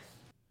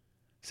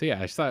 So yeah,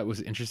 I just thought it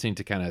was interesting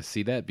to kind of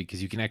see that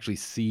because you can actually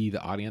see the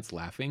audience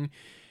laughing,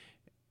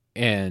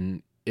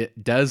 and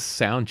it does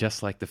sound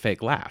just like the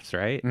fake laughs,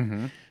 right?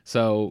 Mm-hmm.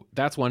 So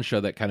that's one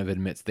show that kind of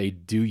admits they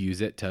do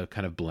use it to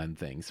kind of blend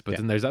things. But Yeah.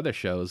 then there's other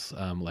shows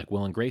like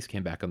Will and Grace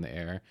came back on the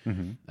air.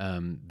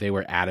 Mm-hmm. They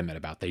were adamant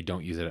about they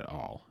don't use it at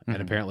all. And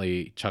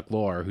apparently Chuck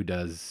Lorre, who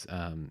does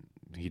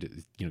he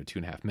does,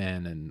 2.5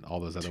 Men and all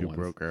those other Two ones.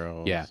 Broke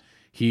Girls. Yeah,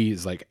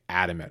 he's like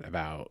adamant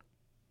about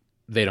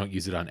they don't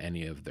use it on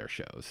any of their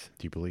shows.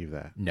 Do you believe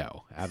that?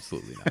 No,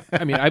 absolutely not.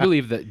 I mean, I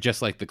believe that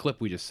just like the clip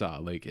we just saw,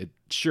 like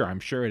I'm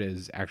sure it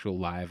is actual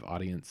live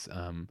audience,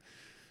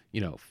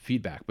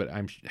 feedback, but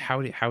how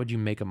would you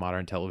make a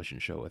modern television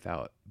show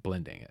without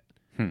blending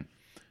it?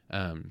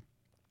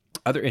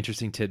 Other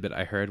interesting tidbit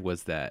I heard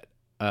was that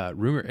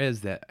rumor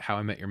is that How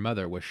I Met Your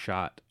Mother was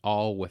shot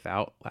all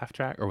without laugh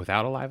track or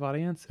without a live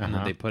audience, and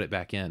then they put it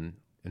back in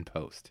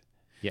post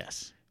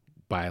Yes.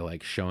 by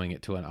like showing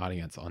it to an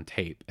audience on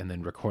tape and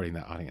then recording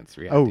that audience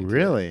Oh, reacting. to it.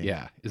 really?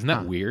 Yeah. Isn't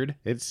that weird?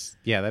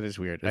 That is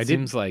weird. It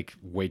seems like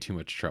way too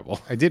much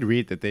trouble. I did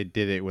read that they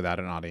did it without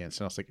an audience,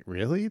 and I was like,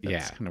 really? That's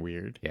Yeah. kind of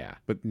weird. Yeah.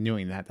 But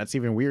knowing that's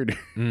even weirder.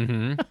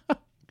 Mm-hmm.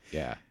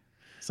 Yeah.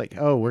 It's like,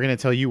 oh, we're gonna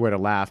tell you where to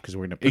laugh because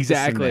we're gonna put this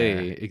in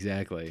there.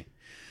 Exactly.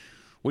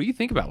 What do you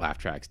think about laugh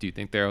tracks? Do you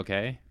think they're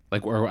okay?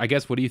 Like, or I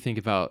guess, what do you think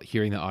about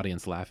hearing the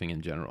audience laughing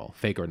in general,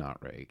 fake or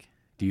not fake?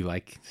 Do you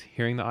like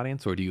hearing the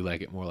audience, or do you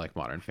like it more like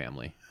Modern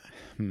Family?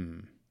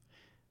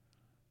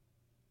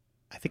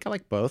 I think I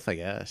like both. I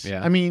guess.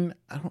 Yeah. I mean,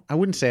 I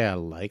wouldn't say I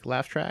like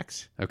laugh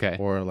tracks Okay.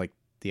 or like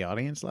the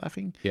audience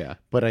laughing, Yeah.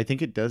 but I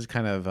think it does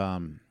kind of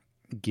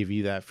give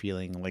you that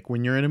feeling like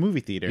when you're in a movie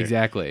theater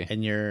Exactly.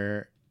 and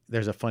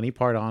there's a funny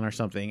part on or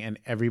something and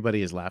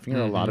everybody is laughing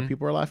or a lot of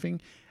people are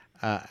laughing.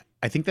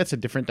 I think that's a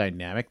different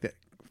dynamic that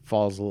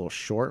falls a little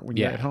short when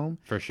you're Yeah, at home.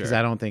 for sure. Because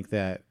I don't think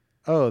that,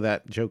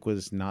 that joke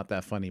was not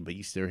that funny, but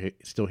you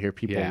still hear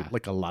people, Yeah.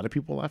 like a lot of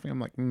people laughing. I'm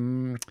like,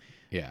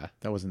 Yeah.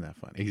 that wasn't that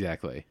funny.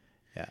 Exactly.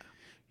 Yeah.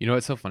 You know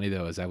what's so funny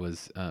though is I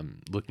was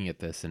looking at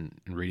this and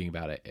reading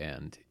about it,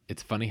 and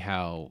it's funny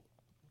how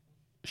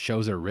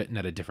shows are written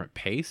at a different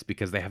pace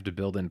because they have to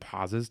build in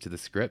pauses to the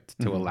script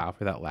to allow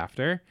for that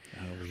laughter.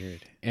 Oh,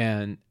 weird.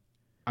 And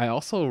I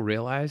also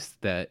realized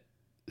that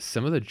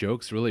some of the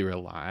jokes really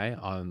rely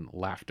on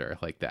laughter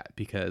like that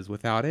because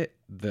without it,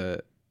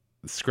 the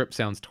script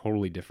sounds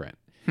totally different.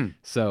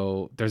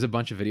 So there's a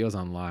bunch of videos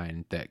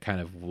online that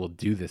kind of will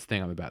do this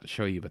thing I'm about to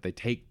show you, but they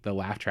take the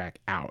laugh track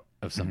out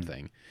of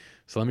something.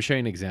 So let me show you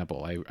an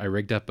example. I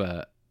rigged up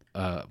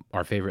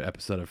our favorite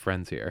episode of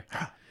Friends here.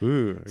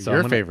 Ooh, So your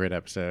I'm gonna- favorite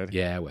episode.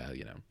 Yeah, well,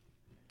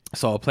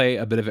 So I'll play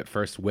a bit of it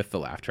first with the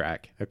laugh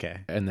track,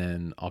 Okay. and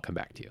then I'll come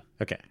back to you.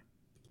 Okay.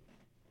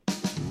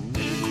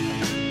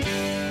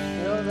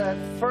 You know, that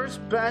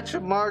first batch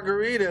of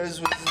margaritas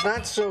was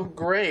not so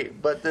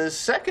great, but the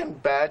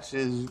second batch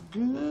is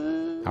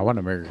good. I want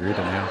a margarita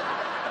now.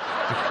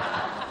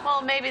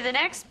 Well, maybe the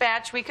next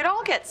batch we could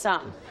all get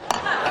some.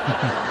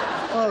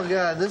 Oh,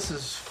 God, this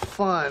is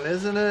fun,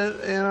 isn't it?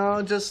 You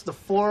know, just the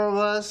four of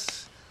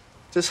us,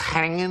 just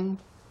hanging.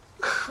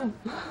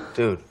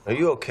 Dude, are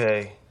you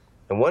okay?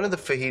 And when are the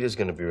fajitas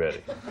gonna be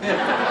ready?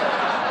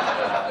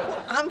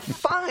 I'm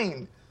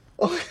fine,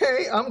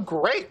 okay? I'm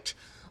great.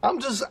 I'm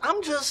just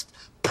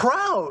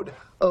proud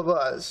of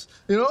us.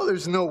 You know,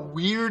 there's no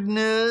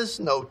weirdness,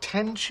 no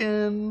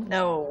tension.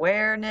 No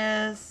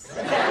awareness.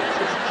 You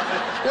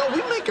know,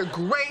 we make a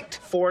great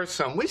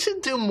foursome. We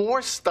should do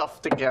more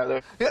stuff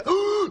together. Yeah.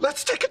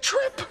 Let's take a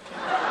trip.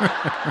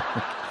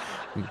 I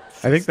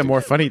think the more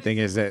funny thing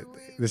is that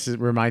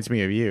reminds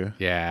me of you.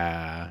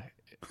 Yeah.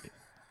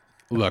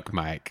 Look,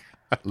 Mike.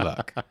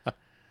 Look.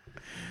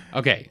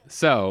 Okay,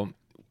 so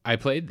I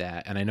played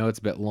that, and I know it's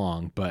a bit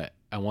long, but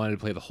I wanted to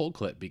play the whole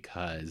clip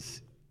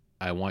because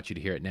I want you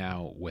to hear it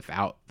now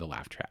without the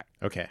laugh track.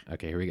 Okay.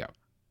 Okay, here we go.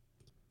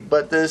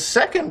 But the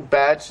second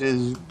batch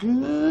is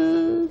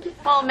good.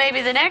 Well,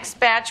 maybe the next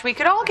batch we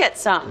could all get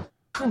some.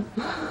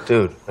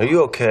 Dude, are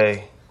you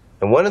okay?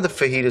 And when are the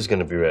fajitas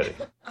gonna be ready?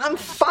 I'm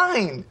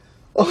fine.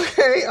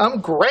 Okay, I'm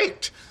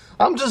great.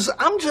 I'm just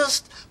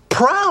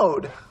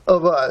proud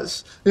of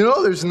us. You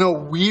know, there's no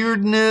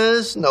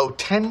weirdness, no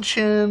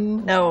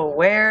tension. No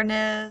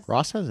awareness.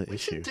 Ross has an We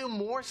should issue. do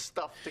more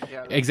stuff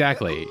together.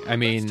 Exactly. I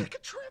mean, take a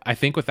trip. I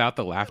think without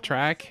the laugh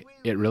track,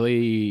 it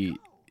really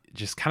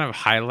just kind of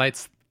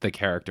highlights the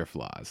character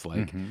flaws.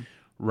 Like,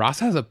 Ross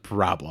has a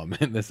problem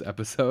in this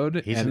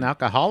episode. He's and- an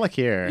alcoholic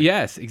here.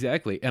 Yes,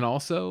 exactly. And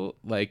also,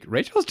 like,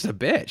 Rachel's just a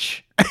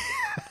bitch.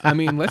 I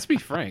mean, let's be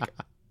frank.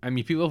 I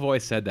mean, people have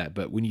always said that,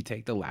 but when you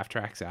take the laugh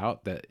tracks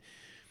out, that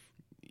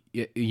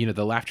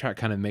the laugh track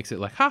kind of makes it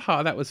like,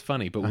 haha, that was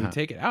funny. But when you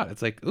take it out,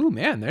 it's like, ooh,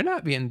 man, they're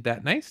not being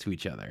that nice to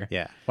each other.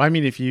 Yeah. Well, I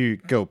mean, if you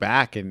go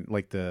back in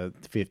like the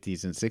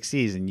 50s and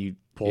 60s and you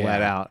pull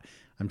that Yeah. out,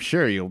 I'm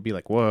sure you'll be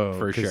like, whoa.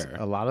 For 'cause sure.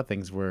 A lot of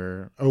things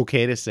were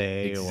okay to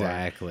say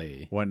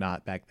Exactly. or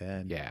whatnot back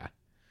then. Yeah.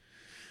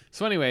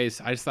 So anyways,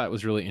 I just thought it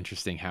was really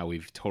interesting how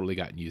we've totally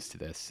gotten used to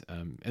this.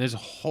 And there's a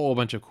whole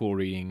bunch of cool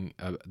reading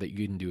that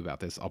you can do about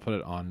this. I'll put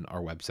it on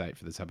our website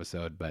for this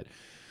episode, but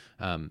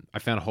I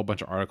found a whole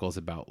bunch of articles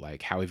about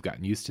like how we've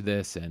gotten used to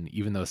this. And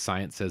even though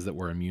science says that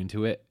we're immune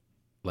to it,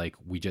 like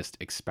we just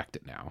expect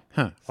it now.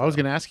 Huh. I was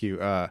going to ask you,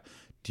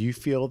 do you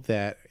feel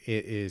that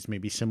it is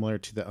maybe similar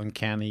to the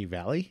Uncanny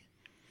Valley?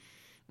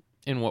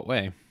 In what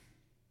way?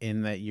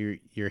 In that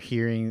you're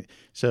hearing,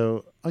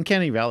 so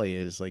Uncanny Valley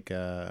is like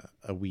a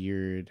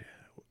weird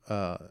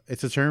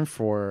it's a term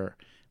for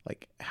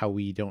like how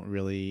we don't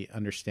really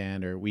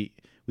understand, or we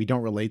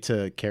don't relate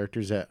to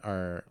characters that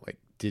are like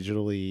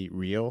digitally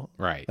real,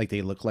 Right. like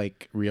they look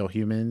like real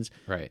humans,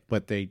 Right.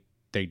 but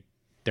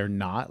they're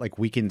not. Like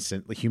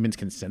humans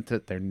can sense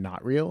that they're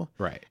not real,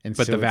 Right. And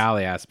But so the it's-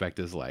 valley aspect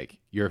is like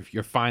you're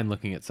fine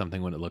looking at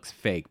something when it looks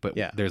fake, but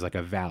Yeah. there's like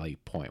a valley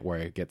point where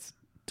it gets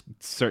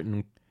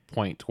certain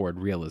point toward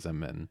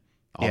realism, and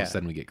all of Yeah. a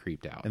sudden we get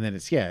creeped out. and then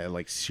it's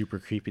like super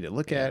creepy to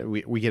look at.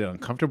 We get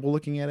uncomfortable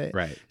looking at it.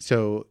 Right.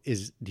 So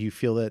do you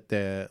feel that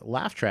the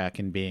laugh track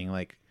and being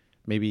like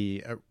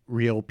maybe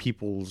real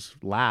people's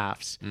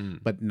laughs,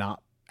 but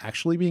not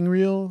actually being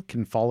real,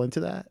 can fall into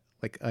that,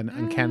 like an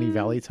Uncanny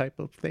Valley type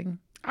of thing?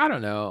 I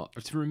don't know.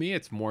 For me,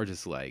 it's more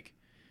just like,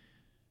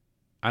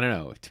 I don't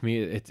know. To me,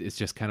 it's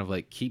just kind of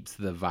like keeps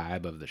the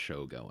vibe of the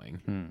show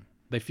going.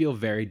 They feel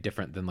very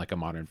different than like a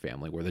Modern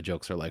Family, where the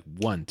jokes are like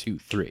 1, 2,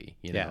 3,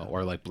 you know, Yeah.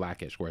 or like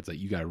Blackish, where it's like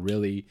you got to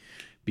really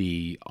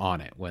be on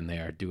it when they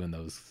are doing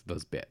those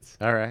bits.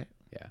 All right.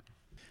 Yeah.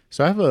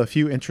 So I have a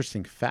few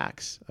interesting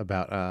facts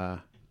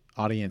about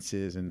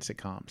audiences and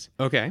sitcoms.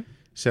 Okay.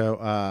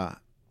 So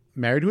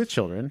Married with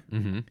Children,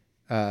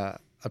 Mm-hmm.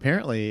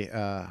 apparently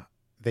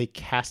they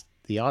cast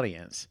the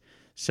audience.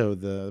 So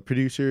the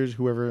producers,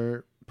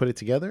 whoever put it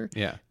together,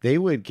 Yeah. they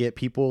would get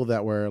people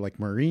that were like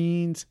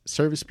Marines,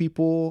 service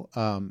people,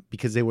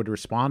 because they would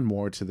respond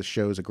more to the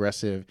show's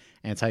aggressive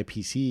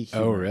anti-PC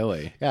humor. Oh,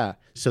 really? Yeah.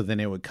 So then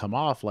it would come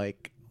off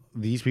like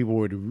these people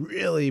would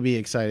really be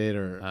excited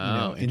or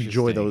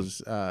enjoy interesting.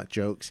 those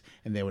jokes,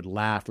 and they would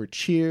laugh or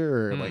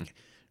cheer or like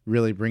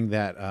really bring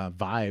that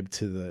vibe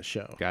to the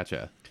show.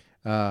 Gotcha.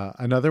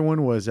 Another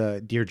one was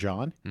Dear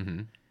John. Mm-hmm.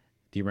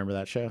 Do you remember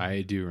that show?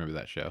 I do remember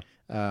that show.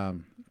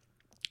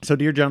 So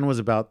Dear John was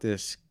about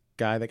this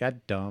guy that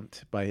got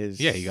dumped by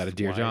his Yeah, you got a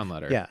Dear wife. John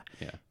letter. Yeah.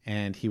 Yeah.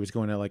 And he was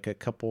going to like a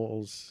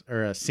couples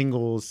or a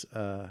singles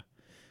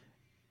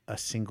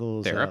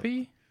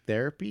Therapy?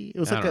 therapy. It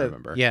was I like don't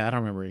remember. Yeah, I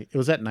don't remember. It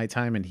was at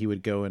nighttime, and he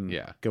would go and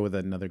Yeah. go with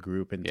another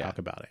group and Yeah. talk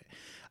about it.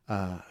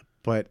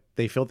 But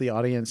they filled the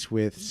audience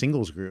with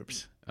singles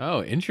groups,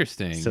 Oh,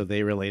 interesting. so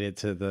they related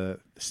to the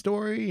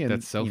story, and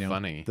That's so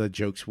funny. The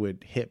jokes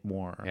would hit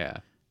more, yeah.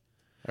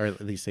 or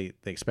at least they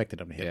expected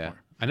them to hit Yeah.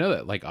 more. I know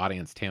that like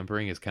audience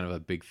tampering is kind of a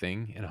big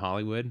thing in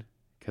Hollywood,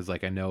 because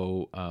like I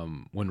know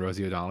when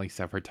Rosie O'Donnell used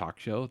to have her talk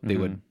show, they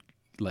Mm-hmm. would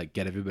like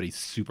get everybody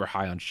super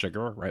high on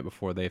sugar right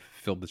before they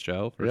filled the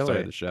show or Really?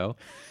 started the show.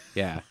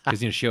 Yeah,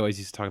 because she always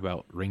used to talk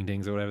about ring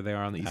dings or whatever they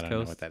are on the East I don't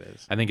Coast. know what that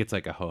is. I think it's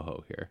like a ho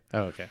ho here,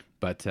 Oh, okay.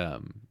 but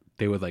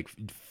they would like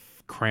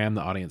cram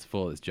the audience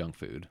full of this junk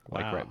food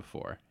like Wow. right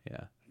before.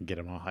 Yeah. Get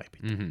them all hyped.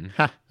 Mm-hmm.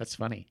 Ha, that's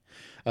funny.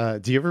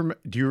 Do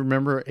you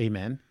remember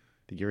Amen?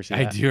 Did you ever see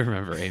I that? do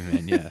remember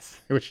Amen.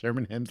 Yes. It was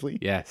Sherman Hemsley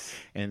Yes.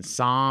 and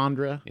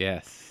Sandra.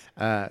 Yes.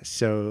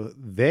 So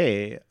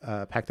they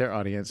packed their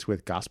audience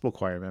with gospel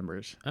choir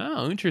members.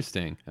 Oh,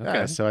 interesting.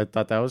 Okay. So I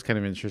thought that was kind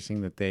of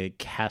interesting that they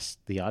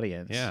cast the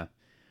audience. Yeah.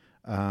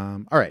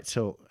 All right.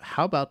 So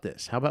how about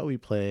this? How about we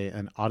play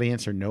an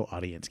audience or no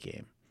audience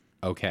game?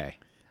 Okay.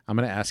 I'm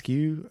going to ask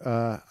you.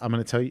 I'm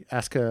going to tell you.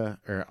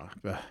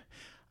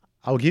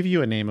 I'll give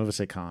you a name of a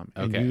sitcom,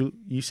 and Okay.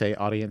 you say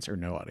audience or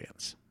no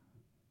audience.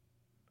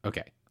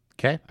 Okay.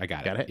 Okay. I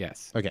got Got it. it.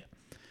 Yes. Okay.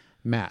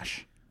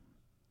 MASH.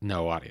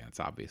 No audience,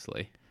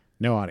 obviously.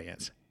 No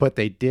audience, but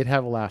they did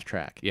have a laugh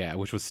track. Yeah,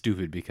 which was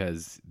stupid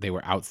because they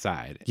were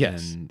outside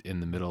Yes. and in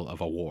the middle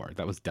of a war.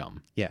 That was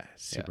dumb. Yeah,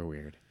 super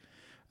weird.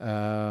 We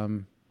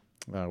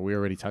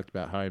already talked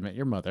about How I Met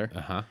Your Mother.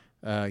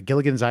 Uh-huh.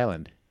 Gilligan's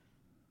Island.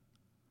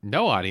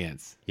 No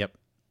audience. Yep.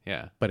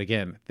 Yeah. But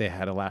again, they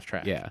had a laugh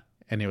track. Yeah.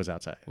 And it was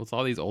outside. Well, it's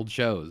all these old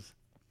shows.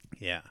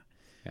 Yeah.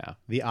 Yeah.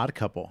 The Odd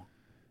Couple.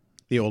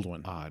 The old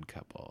one. Odd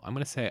Couple. I'm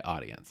going to say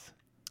audience.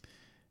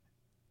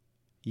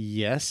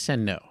 Yes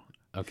and no.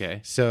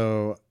 Okay.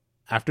 So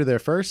after their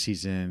first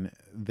season,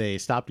 they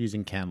stopped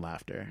using canned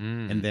laughter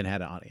and then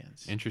had an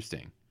audience.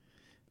 Interesting.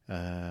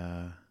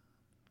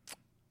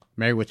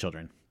 Married with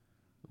Children.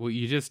 Well,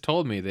 you just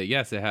told me that,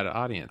 yes, it had an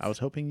audience. I was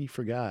hoping you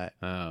forgot.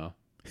 Oh.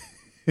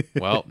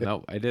 Well,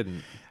 no, I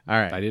didn't. All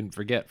right. I didn't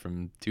forget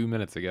from 2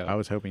 minutes ago. I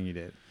was hoping you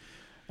did.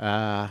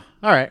 All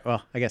right.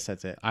 Well, I guess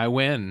that's it. I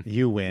win.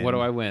 You win. What do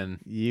I win?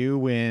 You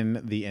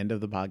win the end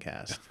of the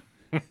podcast.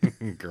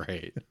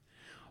 Great.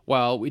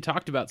 Well, we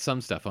talked about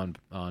some stuff on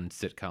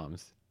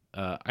sitcoms.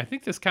 I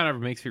think this kind of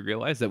makes me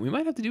realize that we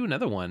might have to do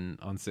another one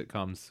on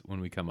sitcoms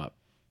when we come up,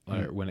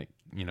 or when it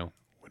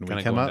When kind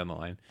we of come going up, down the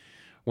line.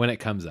 When it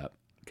comes up.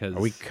 Because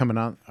are we coming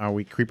on? Are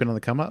we creeping on the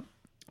come up?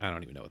 I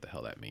don't even know what the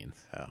hell that means.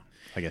 Oh,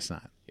 I guess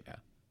not.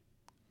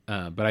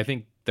 Yeah. But I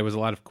think there was a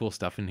lot of cool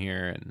stuff in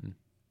here, and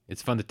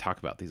it's fun to talk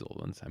about these old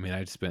ones. I mean,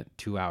 I spent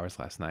 2 hours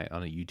last night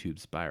on a YouTube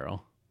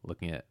spiral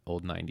looking at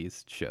old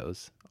 90s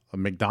shows,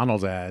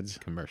 McDonald's ads.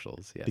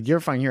 commercials. Yeah. Did you ever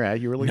find your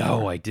ad you were looking No,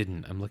 for? I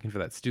didn't. I'm looking for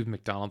that stupid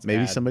McDonald's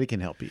Maybe ad. somebody can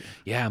help you.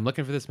 Yeah, I'm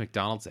looking for this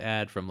McDonald's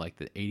ad from like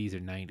the 80s or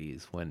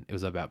 90s when it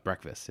was about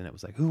breakfast, and it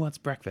was like, who wants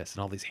breakfast?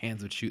 And all these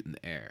hands would shoot in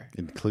the air.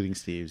 Including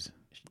Steve's.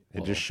 It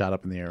Well, just shot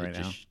up in the air It right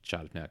now. just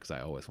shot up now because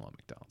I always want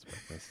McDonald's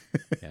breakfast.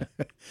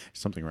 Yeah,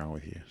 Something wrong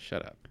with you.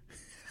 shut up.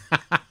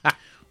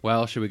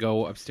 Well, should we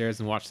go upstairs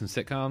and watch some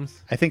sitcoms?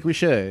 I think we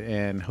should,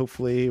 and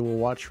hopefully we'll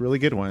watch really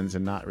good ones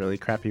and not really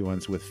crappy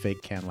ones with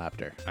fake canned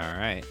laughter. All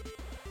right.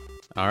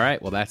 All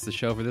right. Well, that's the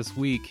show for this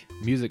week.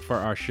 Music for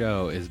our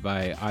show is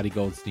by Adi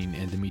Goldstein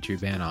and Dmitry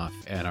Banoff,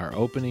 and our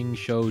opening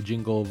show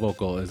jingle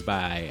vocal is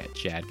by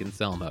Chad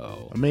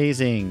Conselmo.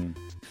 Amazing.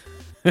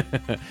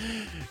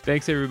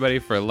 Thanks everybody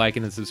for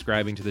liking and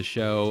subscribing to the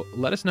show.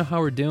 Let us know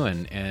how we're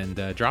doing, and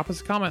drop us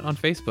a comment on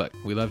Facebook.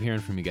 We love hearing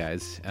from you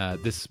guys.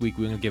 This week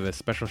we're going to give a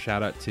special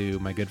shout out to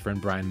my good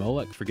friend Brian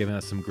Molek for giving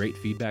us some great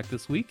feedback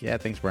this week. Yeah,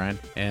 thanks, Brian.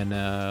 And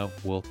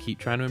we'll keep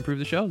trying to improve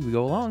the show as we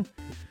go along.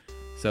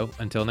 So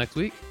until next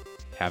week,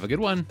 have a good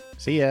one.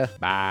 See ya.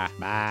 Bye.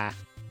 Bye.